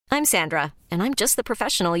I'm Sandra, and I'm just the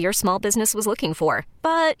professional your small business was looking for.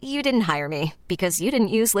 But you didn't hire me because you didn't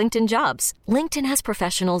use LinkedIn Jobs. LinkedIn has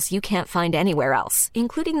professionals you can't find anywhere else,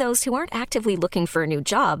 including those who aren't actively looking for a new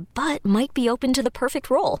job, but might be open to the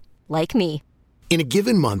perfect role, like me. In a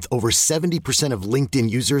given month, over 70% of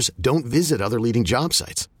LinkedIn users don't visit other leading job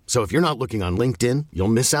sites. So if you're not looking on LinkedIn, you'll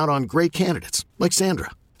miss out on great candidates like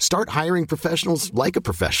Sandra. Start hiring professionals like a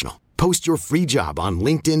professional. Post your free job on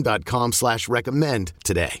linkedin.com/recommend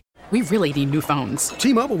today. We really need new phones.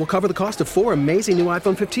 T-Mobile will cover the cost of 4 amazing new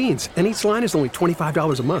iPhone 15s, and each line is only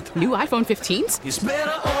 $25 a month. New iPhone 15s? It's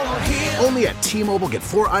better over here. Only at T-Mobile, get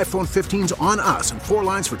 4 iPhone 15s on us and 4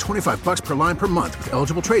 lines for $25 per line per month with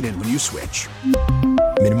eligible trade-in when you switch.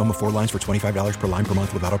 Minimum of 4 lines for $25 per line per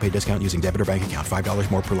month with autopay discount using debit or bank account.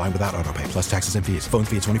 $5 more per line without autopay, plus taxes and fees. Phone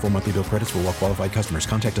fee at 24 monthly bill credits for well-qualified customers.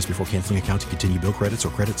 Contact us before canceling account to continue bill credits or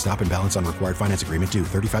credit stop and balance on required finance agreement due.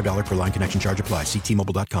 $35 per line connection charge applies. See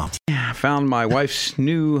T-Mobile.com. I found my wife's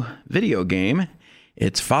new video game.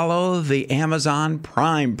 It's Follow the Amazon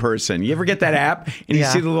Prime Person. You ever get that app and you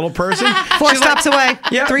see the little person? 4 stops away.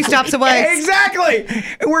 Yeah. 3 stops away. Exactly.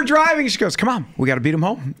 We're driving. She goes, come on. We got to beat him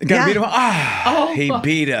home. Beat him home. He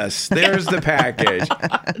beat us. There's the package.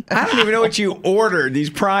 I don't even know what you ordered. These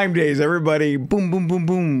Prime days, everybody, boom, boom, boom,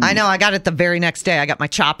 boom. I know. I got it the very next day. I got my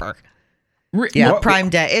chopper. Prime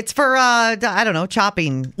Day. It's for, I don't know,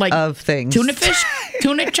 chopping of things. Tuna fish?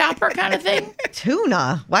 Tuna chopper kind of thing?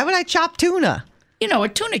 Tuna? Why would I chop tuna? You know, a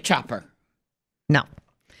tuna chopper. No.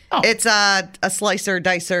 Oh. It's a slicer,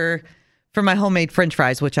 dicer for my homemade French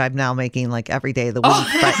fries, which I'm now making like every day of the week.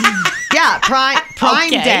 Oh. But yeah,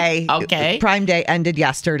 Prime Day. Okay. Prime Day ended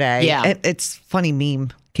yesterday. Yeah. It's funny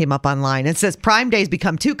meme came up online. It says Prime Day's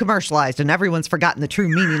become too commercialized and everyone's forgotten the true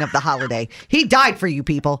meaning of the holiday. He died for you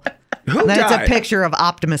people. Who died? It's a picture of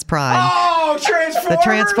Optimus Prime. Oh, Transformers. The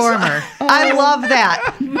Transformer. I love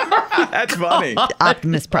that. That's funny.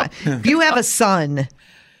 Optimus Prime. If you have a son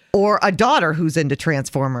or a daughter who's into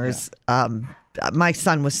Transformers, my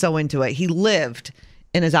son was so into it. He lived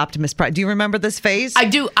in his Optimus Prime. Do you remember this phase? I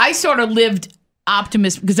do. I sort of lived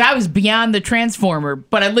Optimus because I was beyond the Transformer,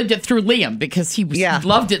 but I lived it through Liam because he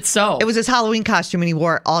loved it so. It was his Halloween costume and he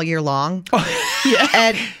wore it all year long. Yeah.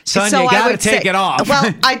 And son, so you got to take it off.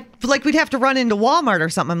 Well, we'd have to run into Walmart or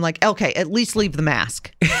something. I'm like, okay, at least leave the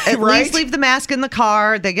mask. At least leave the mask in the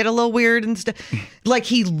car. They get a little weird and stuff. Like,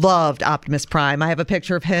 he loved Optimus Prime. I have a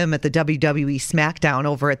picture of him at the WWE SmackDown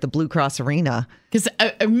over at the Blue Cross Arena. Because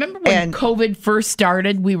I remember when COVID first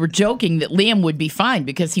started, we were joking that Liam would be fine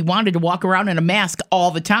because he wanted to walk around in a mask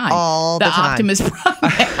all the time. The time. Optimus Prime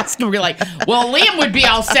mask. And we're like, well, Liam would be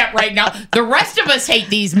all set right now. The rest of us hate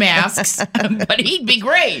these masks, but he'd be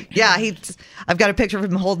great. Yeah, I've got a picture of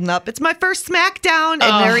him holding up. It's my first SmackDown,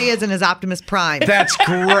 and there he is in his Optimus Prime. That's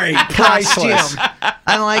great. Priceless.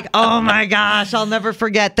 I'm like, oh my gosh, I'll never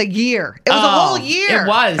forget the year. It was a whole year. It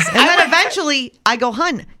was. And then eventually I go,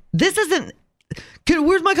 hun, this isn't...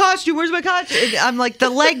 Where's my costume? Where's my costume? I'm like, the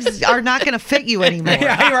legs are not going to fit you anymore.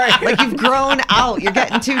 Yeah, right. Like, you've grown out. You're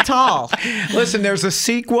getting too tall. Listen, there's a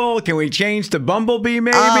sequel. Can we change to Bumblebee,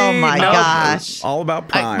 maybe? Oh, my gosh. It's all about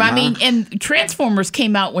Prime. I mean, and Transformers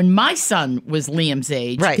came out when my son was Liam's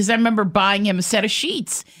age. Right. Because I remember buying him a set of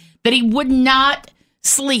sheets that he would not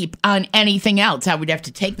sleep on anything else. I would have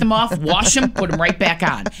to take them off, wash them, put them right back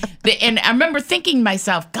on. And I remember thinking to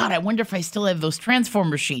myself, God, I wonder if I still have those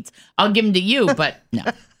Transformer sheets. I'll give them to you, but no.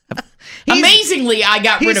 Amazingly, I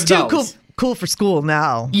got rid of those. He's too cool for school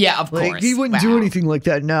now. Yeah, of course. He wouldn't do anything like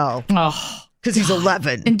that now. Oh, because he's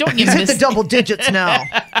 11. And don't you he's miss hit the double digits now.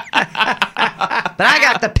 But I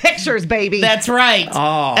got the pictures, baby. That's right.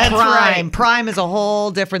 Oh, that's Prime. right. Prime is a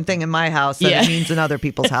whole different thing in my house than it means in other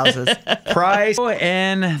people's houses. Price.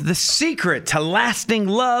 And the secret to lasting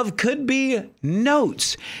love could be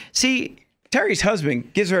notes. See, Terry's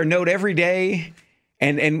husband gives her a note every day.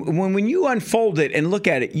 And when you unfold it and look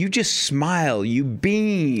at it, you just smile, you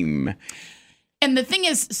beam. And the thing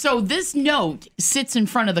is, so this note sits in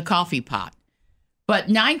front of the coffee pot. But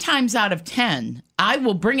 9 times out of 10, I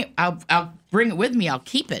will bring it. I'll bring it with me. I'll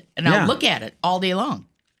keep it, and I'll look at it all day long.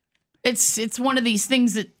 It's one of these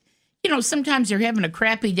things that, sometimes you're having a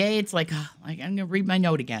crappy day. It's like I'm gonna read my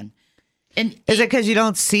note again. And is it because you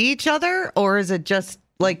don't see each other, or is it just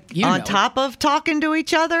like top of talking to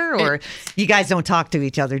each other, or you guys don't talk to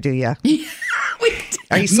each other, do you?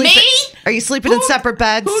 Are you sleeping? Me? Are you sleeping in separate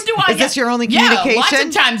beds? Who do I? Is this your only communication? Yeah, lots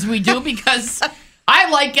of times we do because I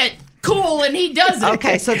like it cool and he doesn't.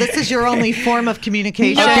 Okay, so this is your only form of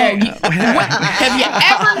communication. No. Have you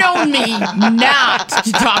ever known me not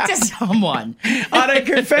to talk to someone? On a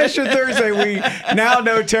Confession Thursday, we now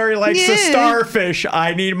know Terry likes the starfish.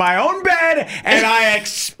 I need my own bed, and I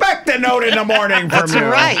expect the note in the morning from That's you.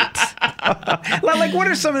 right. Like, what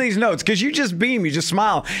are some of these notes? Because you just beam, you just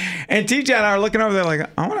smile. And TJ and I are looking over there like,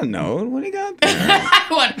 I want a note. What do you got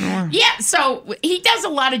there? Yeah, so he does a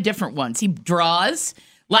lot of different ones. He draws.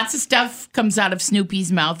 Lots of stuff comes out of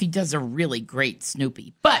Snoopy's mouth. He does a really great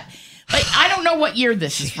Snoopy. But I don't know what year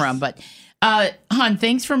this is from, but hon,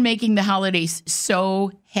 thanks for making the holidays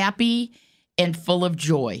so happy and full of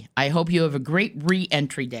joy. I hope you have a great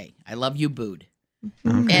re-entry day. I love you, Bood.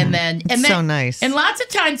 Okay. And then so nice. And lots of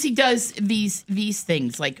times he does these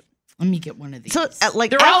things like, let me get one of these. So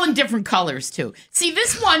they're all in different colors too. See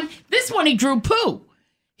this one he drew Pooh.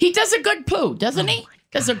 He does a good Pooh, doesn't he?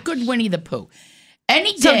 Does a good Winnie the Pooh.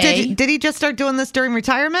 Any day. So did he just start doing this during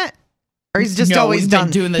retirement? Or he's just No, always we've done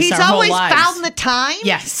been doing this He's our whole always lives. found the time?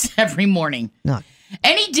 Yes, every morning. No.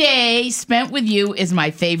 Any day spent with you is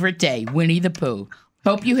my favorite day, Winnie the Pooh.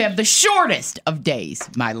 Hope you have the shortest of days,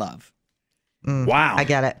 my love. Wow. I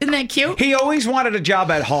get it. Isn't that cute? He always wanted a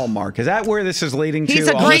job at Hallmark. Is that where this is leading to? He's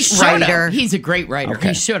a all great this- writer. He's a great writer. Okay.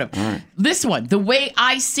 He should have. right. This one, the way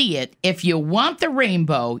I see it, if you want the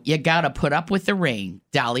rainbow, you got to put up with the rain.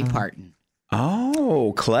 Dolly Parton.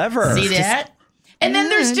 Oh, clever. See that? And then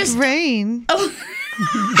there's just rain. Oh.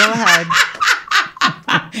 Go ahead.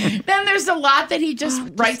 Then there's a lot that he just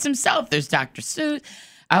writes himself. There's Dr. Seuss.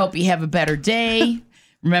 I hope you have a better day.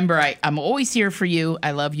 Remember, I'm always here for you.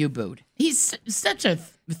 I love you, Bood. He's such a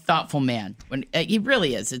thoughtful man. When he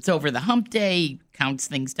really is. It's over the hump day. He counts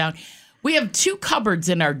things down. We have 2 cupboards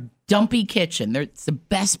in our dumpy kitchen. It's the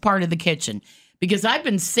best part of the kitchen because I've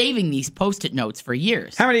been saving these Post-it notes for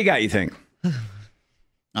years. How many you got, you think?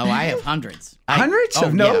 Oh, I have hundreds. Hundreds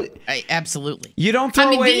of notes? Yeah, absolutely. You don't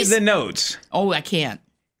throw away these- the notes. Oh, I can't.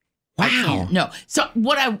 Wow. I can't. No. So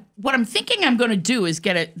what I'm thinking I'm going to do is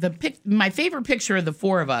get my favorite picture of the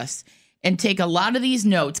 4 of us and take a lot of these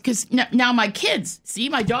notes because now my kids, see,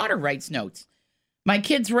 my daughter writes notes. My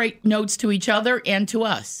kids write notes to each other and to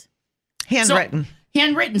us. Handwritten.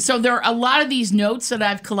 Handwritten. So there are a lot of these notes that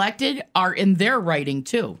I've collected are in their writing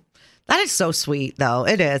too. That is so sweet, though.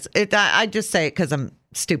 It is. I just say it because I'm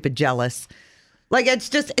stupid jealous. Like, it's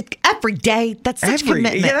just every day. That's such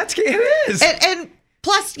commitment. Yeah, it is. And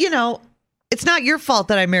plus, it's not your fault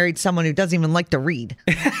that I married someone who doesn't even like to read.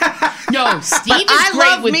 No, Steve is I great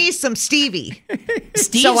love with me some Stevie.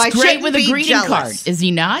 Steve's so I great shouldn't with a be greeting jealous. card. Is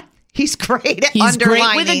he not? He's great at He's great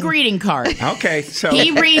underlining. with a greeting card. Okay, so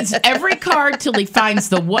He reads every card till he finds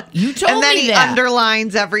the what you told And then me he that.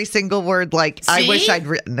 underlines every single word like, I See? wish I'd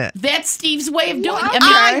written it. That's Steve's way of doing it.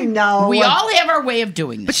 I know. We all have our way of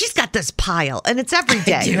doing But this. she's got this pile, and it's every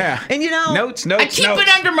day. Yeah. And notes. I keep it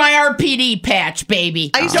under my RPD patch,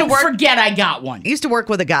 baby. I used to Don't work- forget I got one. I used to work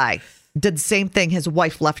with a guy, did the same thing. His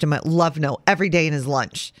wife left him a love note every day in his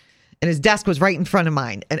lunch. And his desk was right in front of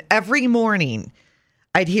mine. And every morning,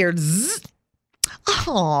 I'd hear zzz,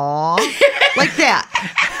 aww, like that.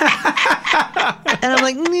 And I'm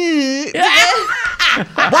like,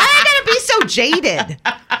 why I gotta be so jaded?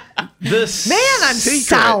 Man, I'm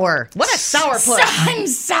sour. What a sour puss. I'm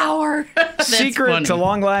sour. That's Secret funny. to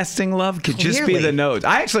long-lasting love could just be Clearly. the notes.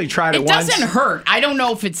 I actually tried it It once. doesn't hurt. I don't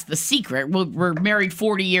know if it's the secret. We're married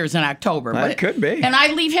 40 years in October. That but could be. And I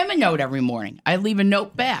leave him a note every morning. I leave a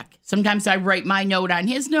note back. Sometimes I write my note on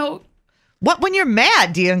his note. What, when you're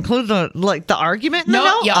mad, do you include the argument in the No,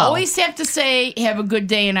 note? you Oh. always have to say, have a good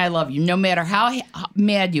day and I love you, no matter how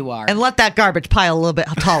mad you are. And let that garbage pile a little bit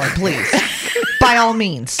taller, please. By all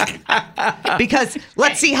means. Because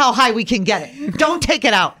let's see how high we can get it. Don't take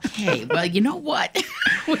it out. Hey, well, you know what?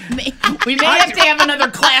 we may have to have another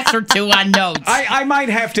class or 2 on notes. I might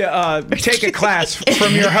have to take a class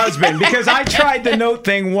from your husband because I tried the note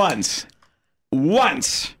thing once.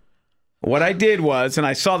 What I did was, and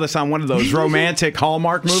I saw this on one of those romantic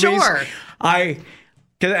Hallmark movies. Sure. And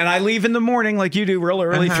I leave in the morning like you do real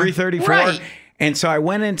early, 3:34. Right. And so I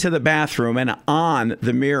went into the bathroom and on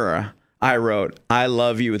the mirror, I wrote, I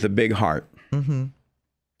love you with a big heart.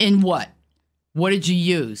 In what? What did you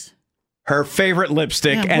use? Her favorite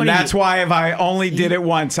lipstick, Yeah, what and are that's you- why if I only did it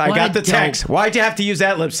once, I What got a the text. dope. Why'd you have to use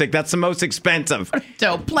that lipstick? That's the most expensive.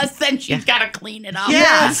 So, plus then she's got to clean it up.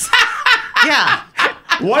 Yes. Yeah.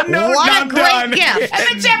 One note, What a and I'm great done. gift.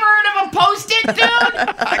 Haven't you ever heard of a Post-it, dude?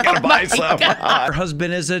 I gotta buy some. God. Her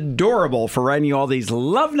husband is adorable for writing you all these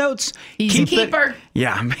love notes. He's a keeper.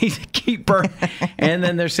 Yeah, he's a keeper. And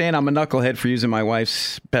then they're saying I'm a knucklehead for using my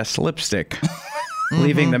wife's best lipstick.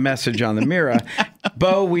 Leaving the message on the mirror.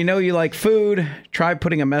 Bo, we know you like food. Try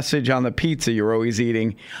putting a message on the pizza you're always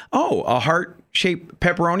eating. Oh, a heart-shaped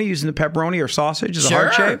pepperoni, using the pepperoni or sausage as a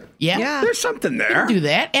heart shape? Yeah. There's something there. Do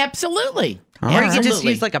that. Absolutely. Or you could just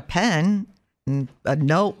Absolutely. use like a pen. a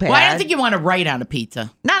notepad. Well, I don't think you want to write on a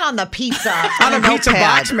pizza. Not on the pizza. On a pizza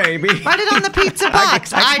notepad. box, maybe. Write it on the pizza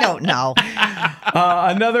box. I don't know.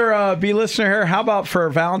 Another B listener here. How about for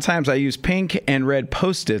Valentine's, I use pink and red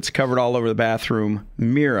Post-its covered all over the bathroom.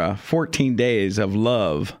 Mira, 14 days of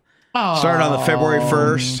love. Oh. Started on the February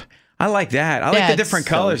 1st. I like that. I like the different so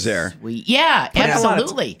colors there. Sweet. Yeah,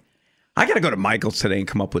 absolutely. I got to go to Michael's today and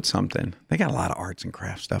come up with something. They got a lot of arts and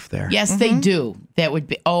crafts stuff there. Yes, they do. That would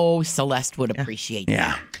be. Oh, Celeste would appreciate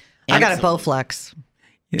that. I got a Bowflex.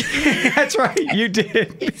 That's right. You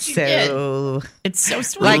did. So it's so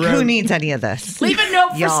sweet. Like, who needs any of this? Leave a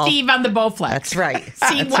note for Y'all. Steve on the Bowflex. That's right.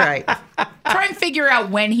 See That's right. Try and figure out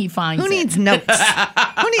when he finds Who it. needs notes?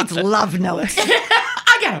 Who needs love notes?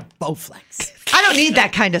 I got a Bowflex. I don't need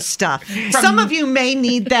that kind of stuff. Some of you may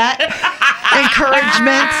need that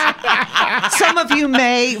encouragement. Some of you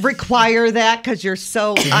may require that because you're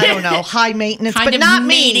so, I don't know, high maintenance. Kind but of not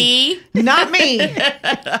meaty. me. Not me.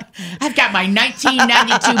 I've got my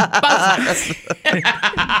 1992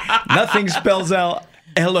 Bowflex. Nothing spells out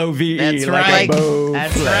L-O-V-E. That's like right. a Bowflex.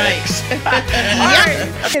 That's right. All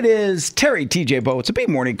right. It is Terry TJ Bo. It's a big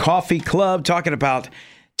morning coffee club talking about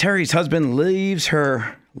Terry's husband leaves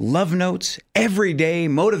her love notes every day,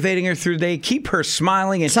 motivating her through the day, keep her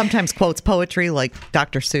smiling. And sometimes quotes poetry like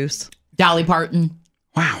Dr. Seuss. Dolly Parton.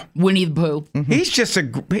 Wow. Winnie the Pooh. Mm-hmm.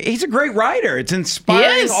 He's a great writer. It's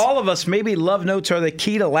inspiring all of us. Maybe love notes are the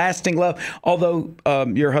key to lasting love. Although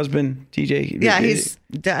your husband, TJ. Yeah,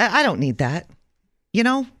 I don't need that. You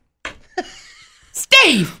know?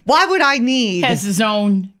 Steve! Why would I need? Has his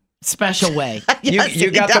own special way. Yes,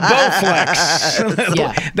 you got the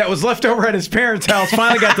Bowflex that was left over at his parents' house,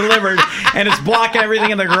 finally got delivered, and it's blocking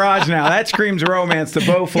everything in the garage now. That screams romance, the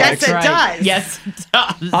Bowflex. Yes, it does. Yes, it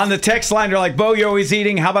does. On the text line, they're like, Bo, you're always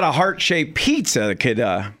eating. How about a heart-shaped pizza that could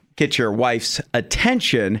get your wife's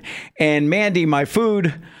attention? And Mandy, my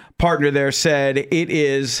food partner there, said it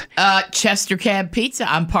is Chester Cab Pizza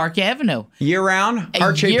on Park Avenue. Year-round,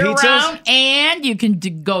 heart-shaped pizzas? Year-round, and you can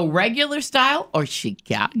go regular style or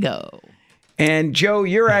Chicago. And Joe,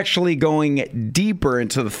 you're actually going deeper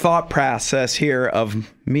into the thought process here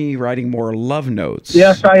of me writing more love notes.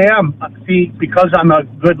 Yes, I am. See, because I'm a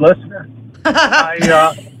good listener. I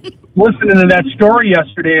listening to that story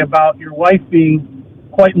yesterday about your wife being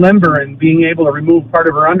quite limber and being able to remove part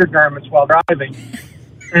of her undergarments while driving.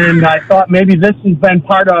 And I thought maybe this has been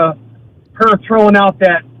part of her throwing out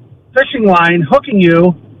that fishing line, hooking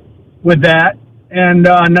you with that. And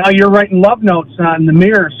now you're writing love notes on the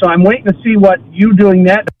mirror. So I'm waiting to see what you doing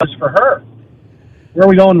that does for her. Where are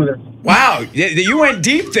we going with it? Wow, you went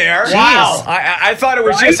deep there. Wow. I thought it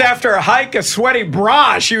was just after a hike, a sweaty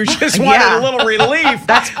bra. She just wanted a little relief.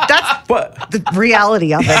 That's the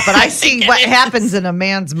reality of it. But I see what happens in a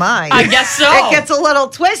man's mind. I guess so. It gets a little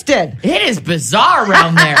twisted. It is bizarre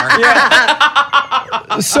around there.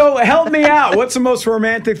 So help me out. What's the most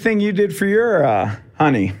romantic thing you did for your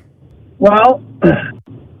honey? Well,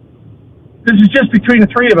 this is just between the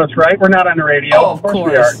three of us, right? We're not on the radio. Oh, of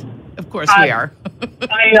course. We are. Of course we are.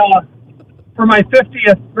 For my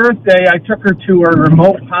 50th birthday, I took her to a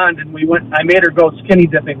remote pond, and I made her go skinny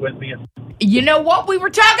dipping with me. You know what? We were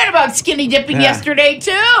talking about skinny dipping yesterday,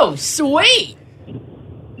 too. Sweet.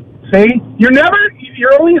 See? You're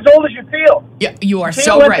only as old as you feel. Yeah, you are See,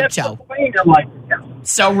 so let right, that Joe. play in your life. Yeah.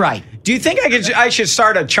 So right. Do you think I should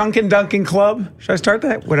start a Chunkin' Dunkin' Club? Should I start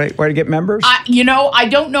that? Would I get members? I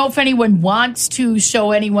don't know if anyone wants to show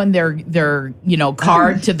anyone their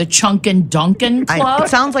card to the Chunkin' Dunkin' Club. It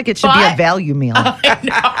sounds like it should be a value meal. I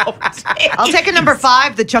know. I'll take a number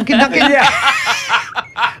 5, the Chunkin' Dunkin'. Yeah.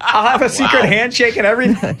 I'll have a secret handshake and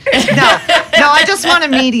everything. No, I just want a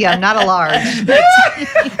medium, not a large.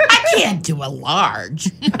 I can't do a large.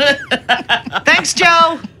 Thanks,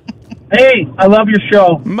 Joe. Hey, I love your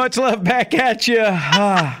show. Much love back at you.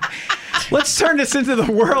 Let's turn this into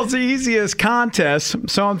the world's easiest contest.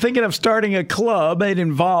 So I'm thinking of starting a club. It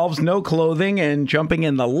involves no clothing and jumping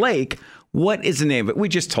in the lake. What is the name of it? We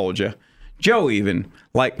just told you. Joe even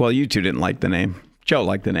you two didn't like the name. Joe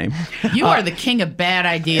liked the name. You are the king of bad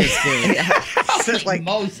ideas, dude. Holy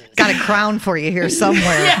Moses. Got a crown for you here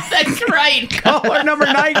somewhere. Yeah, that's right. Caller number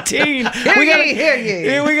 19. Hear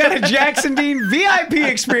ye. We got a Jackson Dean VIP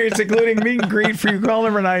experience, including meet and greet for you. Call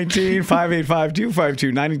number 19,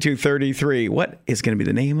 585-252-9233. What is going to be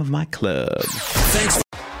the name of my club? Thanks.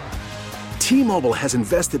 T-Mobile has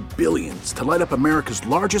invested billions to light up America's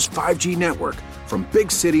largest 5G network, from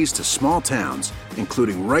big cities to small towns,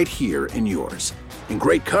 including right here in yours. And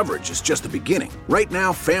great coverage is just the beginning. Right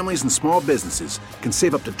now, families and small businesses can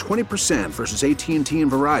save up to 20% versus AT&T and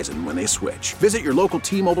Verizon when they switch. Visit your local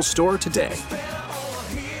T-Mobile store today.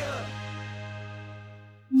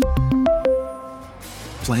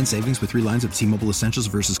 Plan savings with 3 lines of T-Mobile Essentials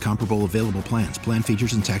versus comparable available plans. Plan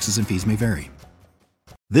features and taxes and fees may vary.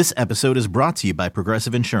 This episode is brought to you by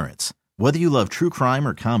Progressive Insurance. Whether you love true crime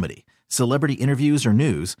or comedy, celebrity interviews or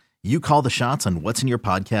news, you call the shots on what's in your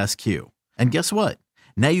podcast queue. And guess what?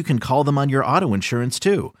 Now you can call them on your auto insurance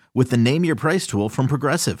too with the Name Your Price tool from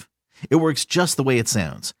Progressive. It works just the way it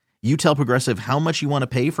sounds. You tell Progressive how much you want to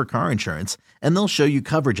pay for car insurance, and they'll show you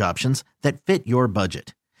coverage options that fit your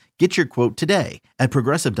budget. Get your quote today at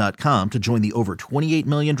Progressive.com to join the over 28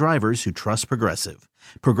 million drivers who trust Progressive.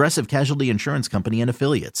 Progressive Casualty Insurance Company and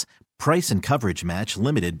Affiliates. Price and coverage match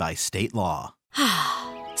limited by state law.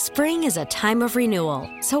 Spring is a time of renewal,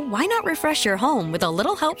 so why not refresh your home with a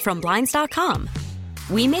little help from Blinds.com?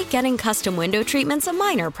 We make getting custom window treatments a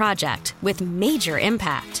minor project with major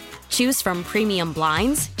impact. Choose from premium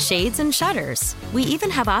blinds, shades, and shutters. We even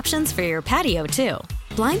have options for your patio, too.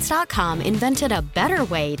 Blinds.com invented a better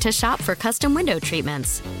way to shop for custom window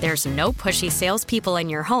treatments. There's no pushy salespeople in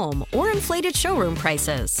your home or inflated showroom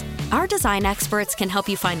prices. Our design experts can help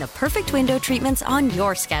you find the perfect window treatments on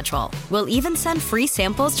your schedule. We'll even send free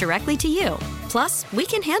samples directly to you. Plus, we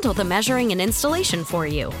can handle the measuring and installation for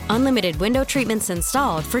you. Unlimited window treatments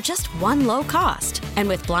installed for just one low cost. And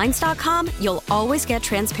with Blinds.com, you'll always get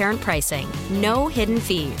transparent pricing. No hidden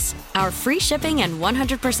fees. Our free shipping and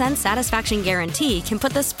 100% satisfaction guarantee can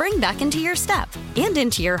put the spring back into your step and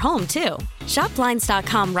into your home, too. Shop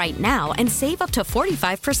Blinds.com right now and save up to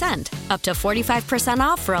 45%. Up to 45%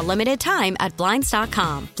 off for a limited time at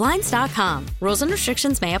Blinds.com. Blinds.com. Rules and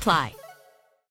restrictions may apply.